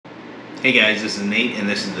Hey guys, this is Nate and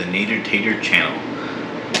this is the Nader Tater channel.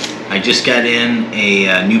 I just got in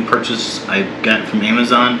a new purchase I got from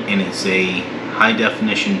Amazon, and it's a high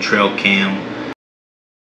definition trail cam.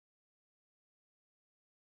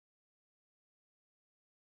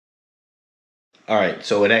 Alright,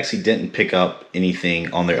 so it actually didn't pick up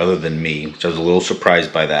anything on there other than me, which I was a little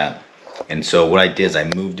surprised by that. And so what I did is I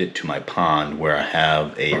moved it to my pond where I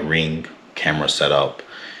have a Ring camera set up,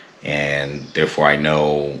 and therefore I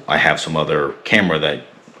know I have some other camera that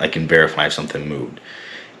I can verify if something moved.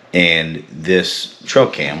 And this trail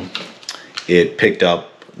cam, it picked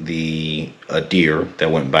up a deer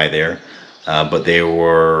that went by there, but there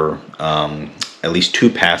were at least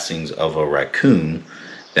 2 passings of a raccoon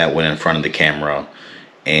that went in front of the camera,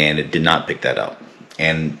 and it did not pick that up.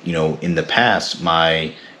 And you know, in the past,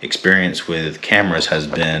 my experience with cameras has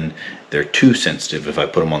been they're too sensitive if I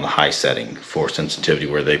put them on the high setting for sensitivity,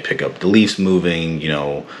 where they pick up the leaves moving, you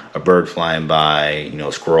know, a bird flying by, you know,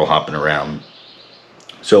 a squirrel hopping around.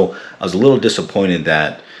 So I was a little disappointed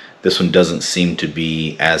that this one doesn't seem to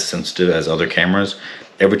be as sensitive as other cameras.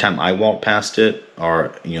 Every time I walked past it,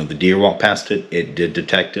 or you know, the deer walked past it, it did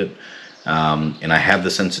detect it. And I have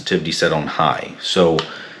the sensitivity set on high. So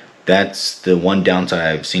that's the one downside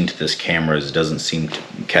I've seen to this camera, is it doesn't seem to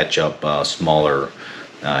catch up smaller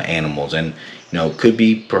animals. And you know, it could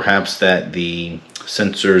be perhaps that the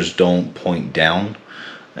sensors don't point down,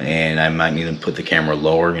 and I might need to put the camera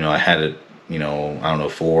lower. You know, I had it, you know, I don't know,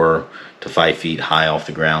 4 to 5 feet high off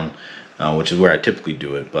the ground, which is where I typically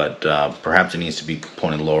do it, but perhaps it needs to be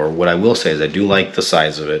pointed lower. What I will say is I do like the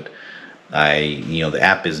size of it. You know, the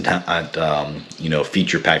app is not you know,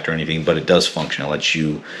 feature packed or anything, but it does function. It lets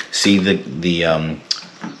you see the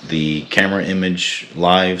camera image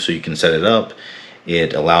live, so you can set it up.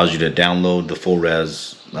 It allows you to download the full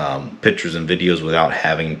res pictures and videos without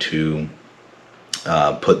having to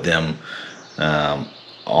put them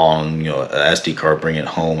on, you know, a SD card, bring it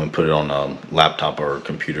home and put it on a laptop or a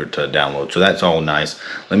computer to download. So that's all nice.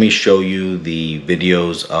 Let me show you the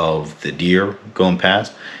videos of the deer going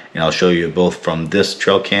past, and I'll show you both from this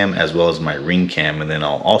trail cam as well as my Ring cam, and then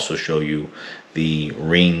I'll also show you the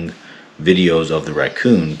Ring videos of the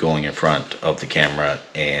raccoon going in front of the camera,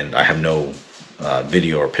 and I have no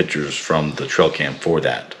video or pictures from the trail cam for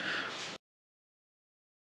that.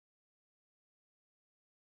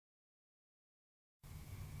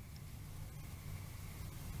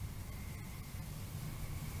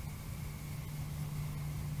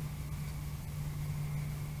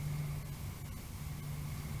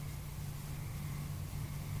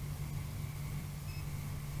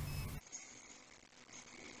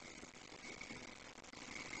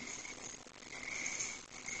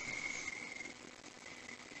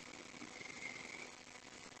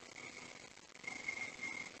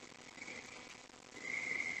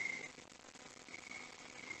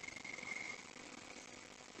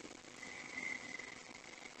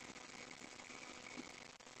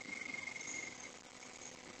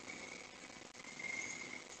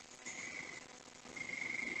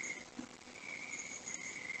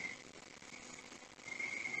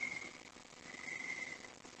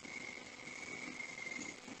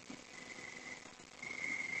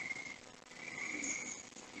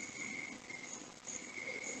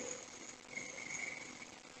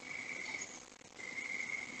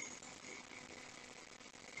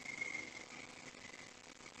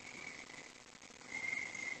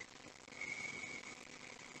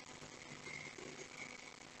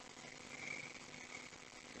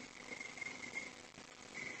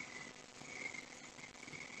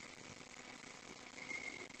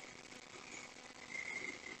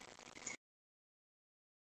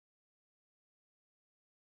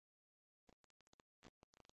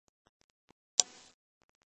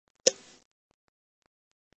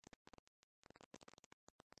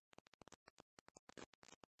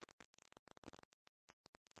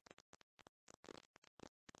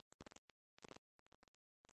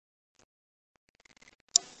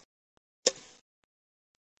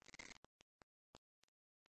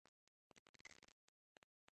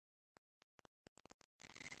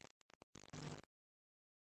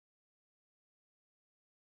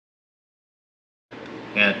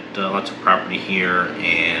 Got lots of property here,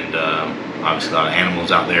 and obviously a lot of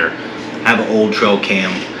animals out there. I have an old trail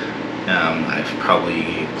cam. I'm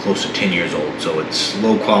probably close to 10 years old, so it's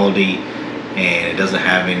low quality, and it doesn't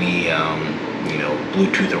have any you know,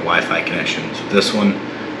 Bluetooth or Wi-Fi connections. With this one,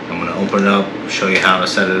 I'm going to open it up, show you how to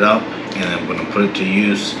set it up, and I'm going to put it to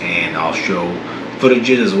use, and I'll show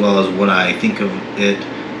footages as well as what I think of it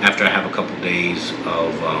after I have a couple days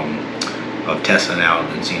of testing it out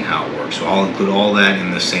and seeing how it works. So I'll include all that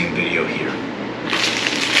in the same video here.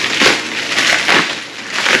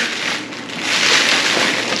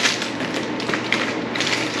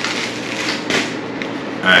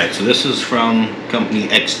 Alright, so this is from company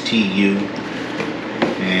XTU,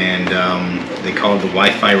 and they call it the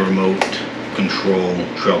Wi-Fi remote control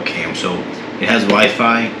trail cam. So it has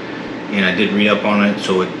Wi-Fi, and I did read up on it.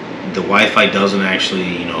 So the Wi-Fi doesn't actually,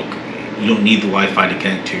 you don't need the Wi-Fi to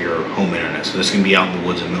connect to your home internet. So this can be out in the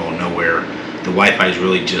woods in the middle of nowhere. The Wi-Fi is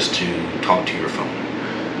really just to talk to your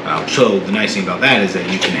phone. So the nice thing about that is that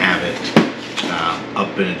you can have it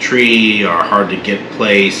up in a tree or hard to get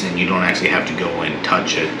place, and you don't actually have to go and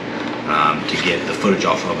touch it to get the footage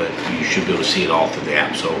off of it. You should be able to see it all through the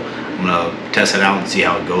app. So I'm gonna test it out and see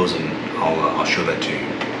how it goes, and I'll show that to you.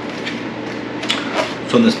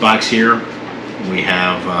 So in this box here we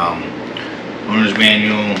have owner's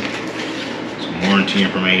manual, some warranty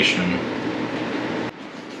information.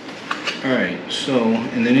 Alright, so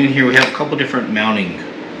and then in here we have a couple different mounting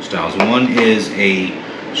styles. One is a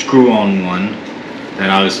screw-on one that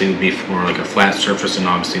obviously would be for like a flat surface and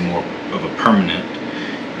obviously more of a permanent.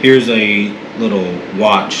 Here's a little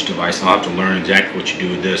watch device. I'll have to learn exactly what you do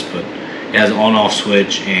with this, but it has an on-off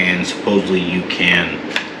switch, and supposedly you can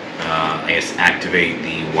I guess activate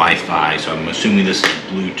the Wi-Fi. So I'm assuming this is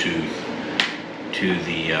Bluetooth to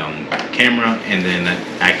the camera, and then that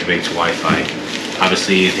activates Wi-Fi.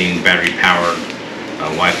 Obviously anything battery powered,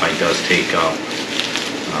 Wi-Fi does take up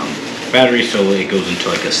battery, so it goes into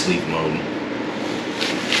like a sleep mode.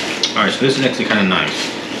 Alright, so this is actually kind of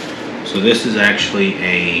nice. So this is actually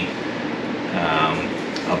a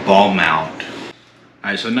ball mount.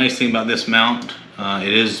 Alright, so the nice thing about this mount,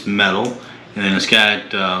 it is metal, and then it's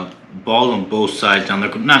got balls on both sides. Now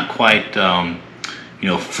they're not quite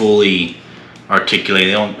fully articulated.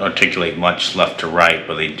 They don't articulate much left to right,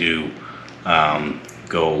 but they do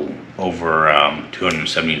go over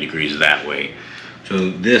 270 degrees that way. So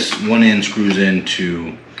this one end screws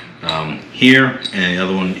into here, and the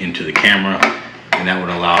other one into the camera, and that would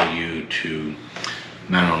allow you to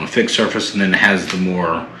mount it on a fixed surface. And then it has the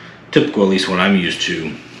more typical, at least what I'm used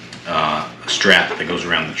to, a strap that goes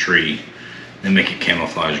around the tree. They make it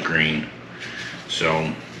camouflage green.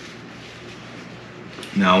 So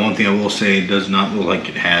now one thing I will say, it does not look like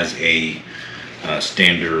it has a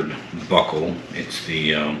standard buckle. It's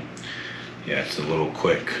the it's a little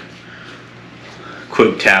quick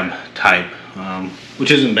tab type,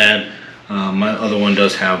 which isn't bad. My other one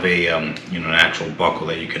does have a an actual buckle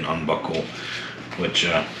that you can unbuckle, which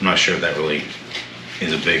I'm not sure if that really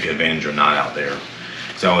is a big advantage or not out there,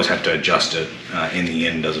 because I always have to adjust it. In the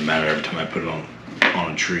end, it doesn't matter every time I put it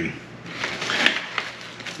on a tree.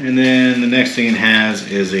 And then the next thing it has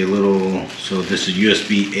is a little, so this is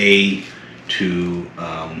USB-A to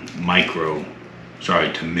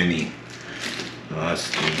to mini. That's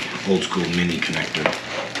the old school mini connector.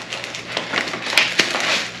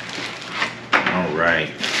 Alright,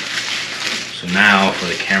 so now for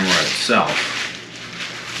the camera itself.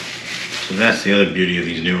 So that's the other beauty of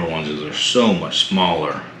these newer ones, is they're so much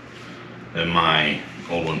smaller than my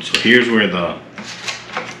old ones. So here's where the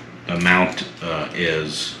mount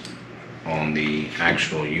is on the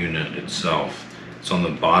actual unit itself. It's on the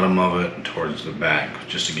bottom of it towards the back,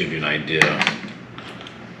 just to give you an idea.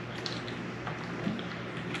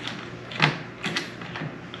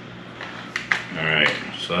 Alright,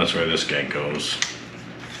 so that's where this guy goes.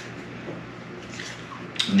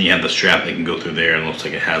 And you have the strap that can go through there, and it looks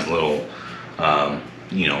like it has little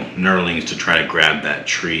knurlings to try to grab that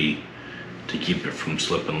tree to keep it from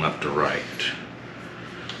slipping left or right.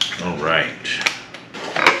 Alright.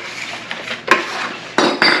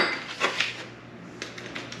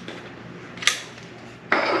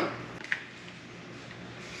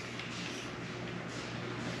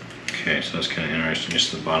 Okay, so that's kind of interesting,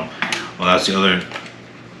 just the bottom. Well, that's the other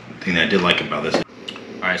thing that I did like about this.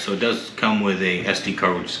 Alright, so it does come with a SD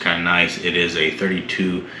card, which is kind of nice. It is a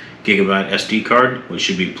 32 gigabyte SD card, which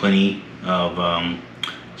should be plenty of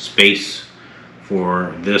space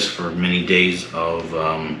for this for many days of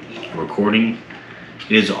recording.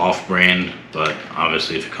 It is off-brand, but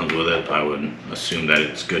obviously if it comes with it, I would assume that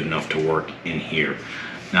it's good enough to work in here.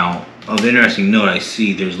 Now, of interesting note, I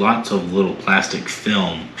see there's lots of little plastic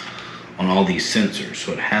film on all these sensors.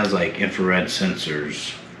 So it has like infrared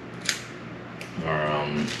sensors,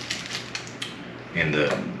 and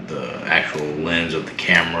the actual lens of the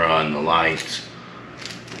camera and the lights.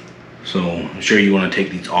 So I'm sure you want to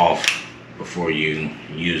take these off before you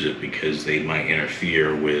use it, because they might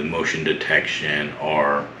interfere with motion detection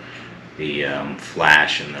or the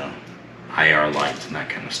flash and the IR lights and that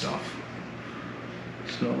kind of stuff.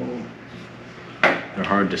 So they're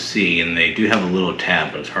hard to see, and they do have a little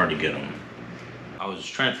tab, but it's hard to get them. I was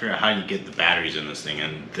trying to figure out how you get the batteries in this thing,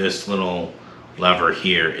 and this little lever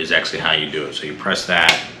here is actually how you do it. So you press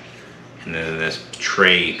that, and then this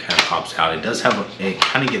tray kind of pops out. It does have it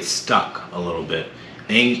kind of gets stuck a little bit.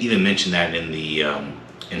 They even mentioned that in the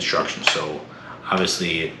instructions. So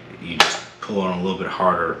obviously you just pull on a little bit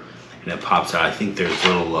harder and it pops out. I think there's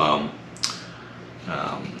little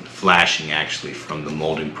flashing actually from the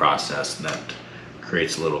molding process that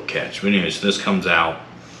creates a little catch. But anyways, this comes out,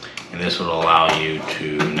 and this will allow you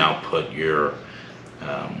to now put your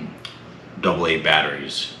AA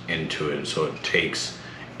batteries into it. So it takes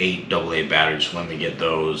 8 AA batteries. So let me get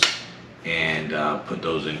those and put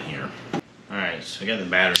those in here. All right, so I got the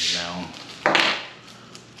batteries now.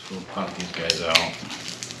 So we'll pop these guys out.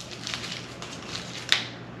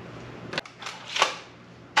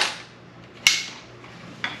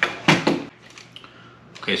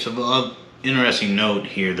 Okay, so interesting note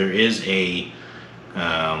here, there is a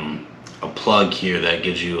plug here that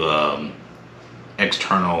gives you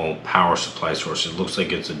external power supply source. It looks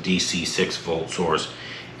like it's a DC 6-volt source,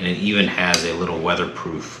 and it even has a little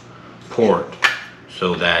weatherproof port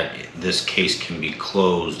so that this case can be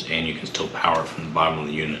closed and you can still power it from the bottom of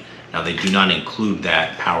the unit. Now they do not include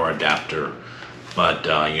that power adapter, but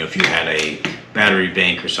you know, if you had a battery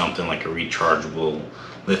bank or something like a rechargeable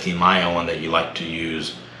lithium-ion one that you like to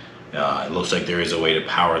use, it looks like there is a way to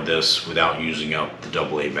power this without using up the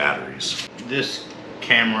AA batteries. This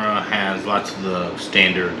camera has lots of the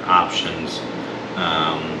standard options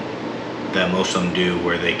that most of them do,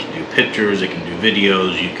 where they can do pictures, they can do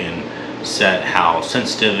videos, you can set how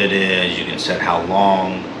sensitive it is, you can set how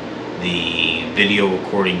long the video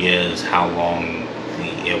recording is, how long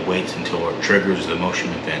it waits until it triggers the motion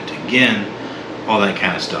event again, all that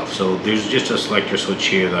kind of stuff. So there's just a selector switch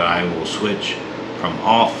here that I will switch from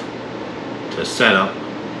off to setup,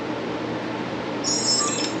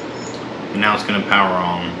 and now it's going to power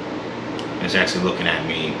on. It's actually looking at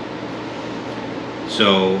me.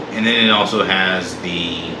 So, and then it also has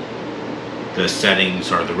the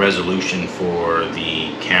settings or the resolution for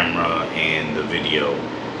the camera and the video.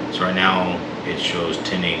 So right now it shows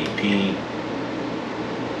 1080p.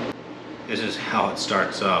 This is how it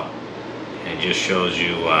starts up. It just shows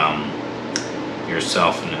you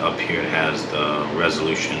yourself, and up here it has the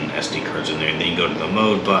resolution SD cards in there, and then you go to the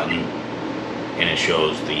mode button and it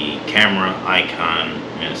shows the camera icon,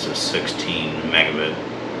 and it's a 16 megabit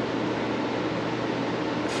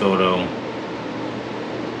photo.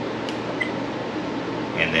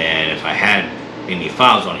 And then if I had any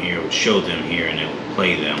files on here, it would show them here and it would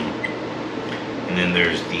play them. And then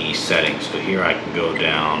there's the settings. So here I can go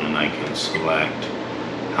down and I can select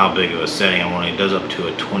how big of a setting I want. It does up to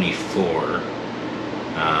a 24.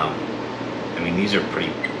 I mean, these are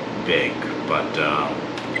pretty big, but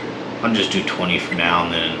I'll just do 20 for now,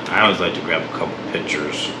 and then I always like to grab a couple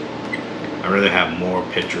pictures. I'd rather have more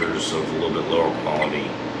pictures of a little bit lower quality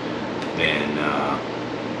than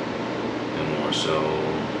more. So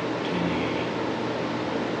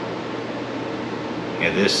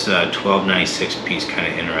yeah, this 1296 piece kind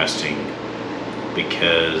of interesting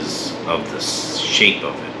because of the shape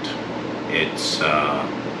of it. It's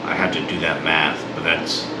I have to do that math, but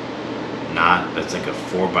that's like a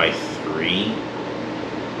 4x3.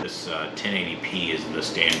 This 1080p is the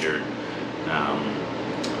standard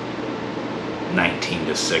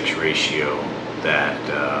 19:6 ratio that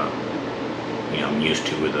you know, I'm used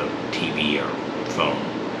to with a TV or phone.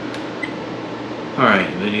 All right,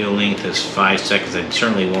 video length is 5 seconds. I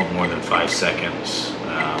certainly won't more than 5 seconds.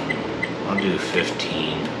 I'll do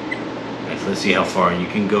 15. Let's see how far you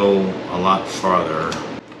can go. A lot farther.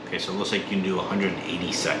 Okay, so it looks like you can do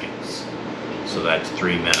 180 seconds. So that's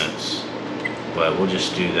 3 minutes. But we'll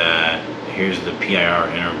just do that. Here's the PIR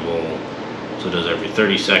interval. So it does every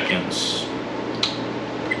 30 seconds.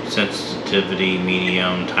 Sensitivity,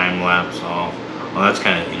 medium, time lapse off. Well, that's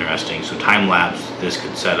kind of interesting. So time lapse, this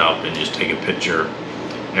could set up and just take a picture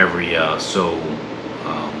every so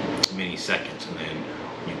many seconds, and then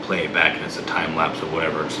you play it back and it's a time lapse of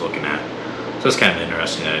whatever it's looking at. So it's kind of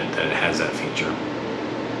interesting that it has that feature.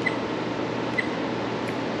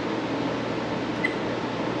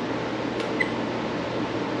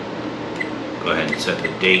 Go ahead and set the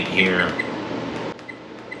date here.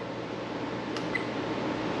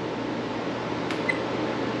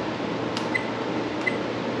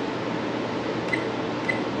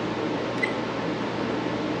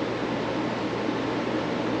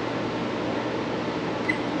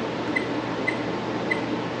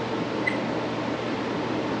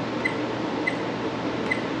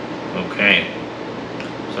 Okay,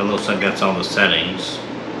 so it looks like that's all the settings.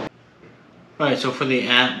 Alright, so for the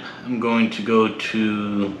app, I'm going to go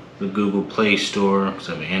to the Google Play Store because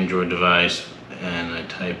I have an Android device, and I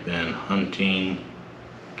type in Hunting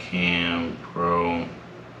Cam Pro,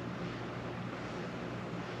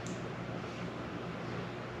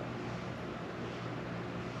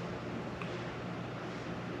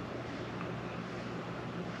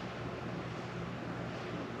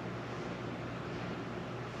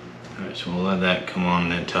 Alright, so we'll let that come on,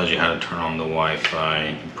 and then it tells you how to turn on the Wi-Fi.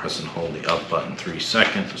 You press and hold the up button 3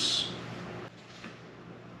 seconds.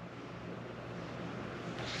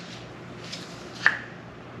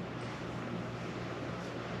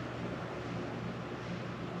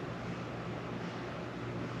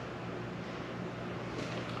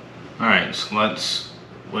 Alright, so let's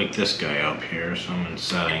wake this guy up here. So I'm in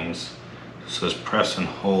settings. It says press and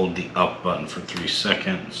hold the up button for 3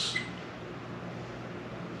 seconds.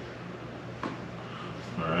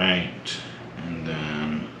 Alright, and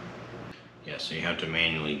then, yeah, so you have to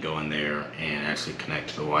manually go in there and actually connect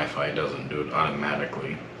to the Wi-Fi. It doesn't do it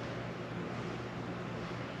automatically.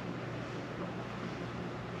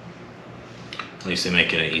 At least they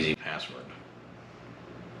make it an easy password.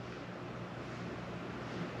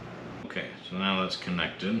 Okay, so now that's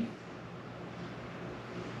connected.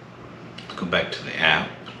 Let's go back to the app.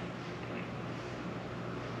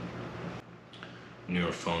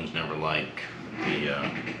 Newer phones never like the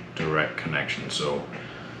direct connection, so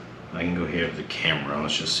I can go here to the camera.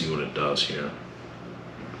 Let's just see what it does here.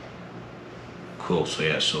 Cool, so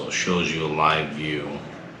yeah, so it shows you a live view.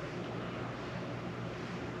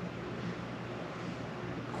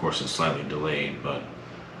 Of course it's slightly delayed, but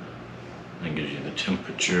that gives you the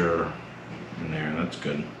temperature in there, that's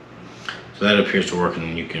good. So that appears to work, and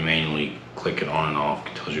then you can manually click it on and off.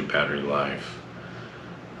 It tells you battery life.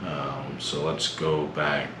 So let's go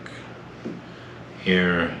back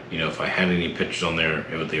here. You know, if I had any pictures on there,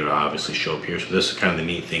 they would obviously show up here. So this is kind of the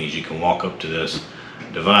neat thing, is you can walk up to this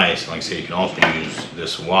device. Like I said, you can also use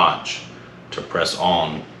this watch to press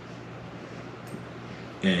on,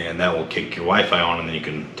 and that will kick your Wi-Fi on, and then you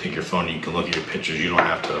can take your phone and you can look at your pictures. You don't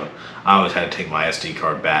have to. I always had to take my SD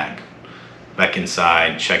card back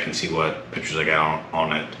inside, check and see what pictures I got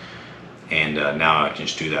on it, and now I can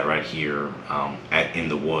just do that right here in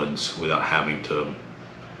the woods without having to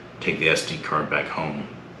take the SD card back home.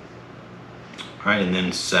 Alright, and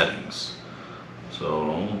then settings.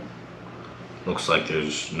 So looks like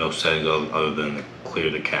there's no settings other than the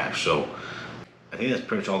clear the cache. So I think that's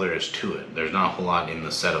pretty much all there is to it. There's not a whole lot in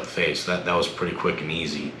the setup phase. That was pretty quick and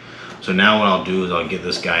easy. So now what I'll do is I'll get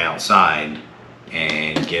this guy outside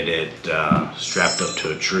and get it strapped up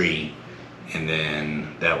to a tree, and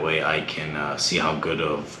then that way I can see how good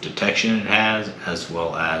of detection it has, as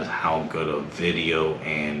well as how good of video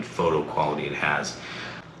and photo quality it has.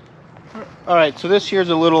 Alright, so this here's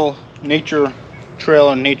a little nature trail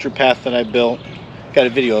and nature path that I built. Got a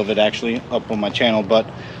video of it actually up on my channel, but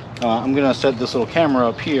I'm gonna set this little camera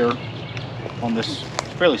up here on this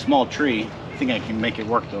fairly small tree. I think I can make it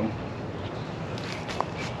work though.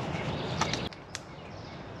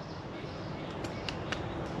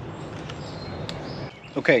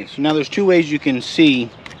 Okay, so now there's two ways you can see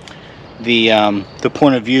the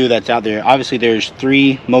point of view that's out there. Obviously there's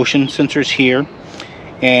 3 motion sensors here,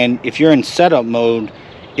 and if you're in setup mode,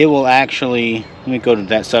 it will actually, let me go to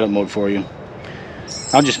that setup mode for you.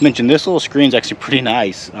 I'll just mention this little screen is actually pretty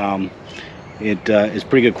nice. It is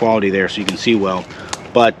pretty good quality there, so you can see well.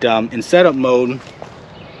 But in setup mode,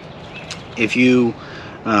 if you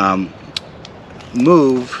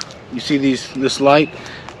move, you see this light,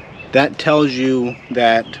 that tells you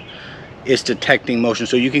that it's detecting motion.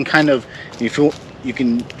 So you can kind of, you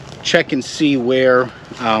can check and see where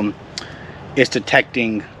it's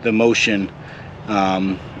detecting the motion.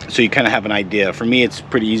 So you kind of have an idea. For me, it's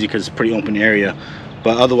pretty easy because it's a pretty open area.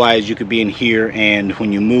 But otherwise, you could be in here, and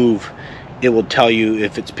when you move, it will tell you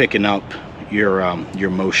if it's picking up your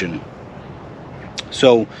motion.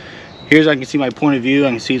 So here's, I can see my point of view.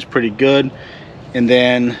 I can see it's pretty good, and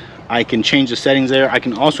then I can change the settings there. I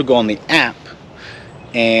can also go on the app,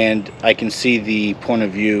 and I can see the point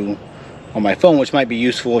of view on my phone, which might be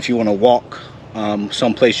useful if you want to walk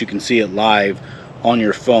someplace. You can see it live on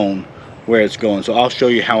your phone where it's going. So I'll show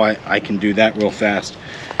you how I can do that real fast.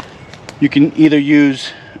 You can either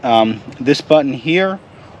use this button here,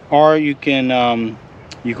 or you can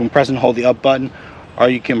press and hold the up button, or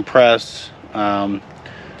you can press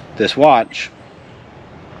this watch.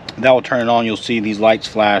 That will turn it on. You'll see these lights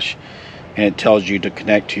flash, and it tells you to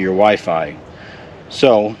connect to your Wi-Fi.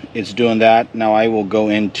 So it's doing that. Now I will go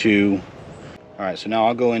into, alright, so now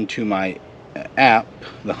I'll go into my app,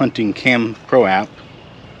 the Hunting Cam Pro app,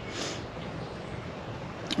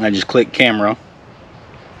 and I just click camera,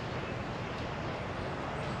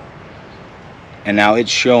 and now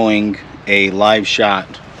it's showing a live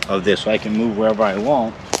shot of this, so I can move wherever I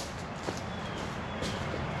want.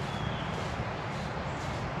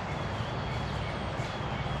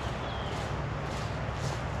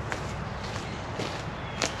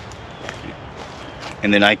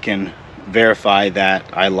 And then I can verify that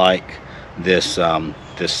I like this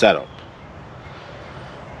this setup.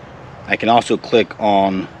 I can also click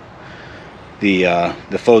on the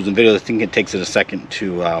photos and videos. I think it takes it a second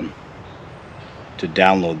to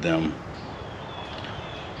download them,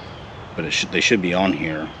 but they should be on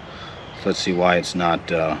here. So let's see why it's not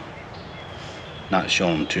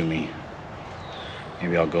showing to me.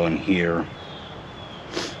 Maybe I'll go in here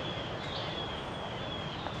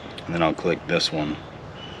and then I'll click this one,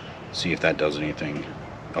 see if that does anything.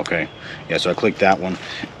 Okay, yeah, so I clicked that one,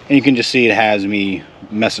 and you can just see it has me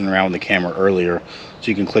messing around with the camera earlier. So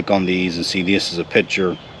you can click on these and see this is a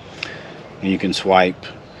picture, and you can swipe.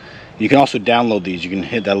 You can also download these. You can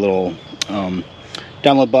hit that little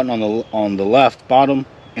download button on the left bottom,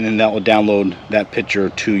 and then that will download that picture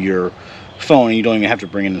to your phone, and you don't even have to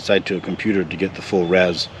bring it inside to a computer to get the full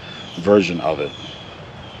res version of it.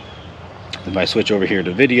 If I switch over here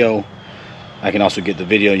to video, I can also get the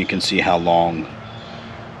video. You can see how long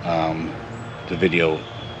the video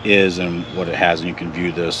is and what it has, and you can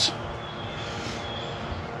view this.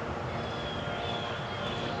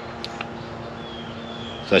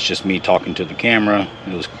 So that's just me talking to the camera.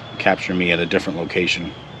 It was capturing me at a different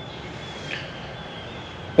location.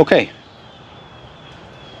 Okay,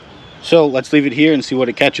 so let's leave it here and see what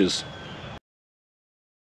it catches.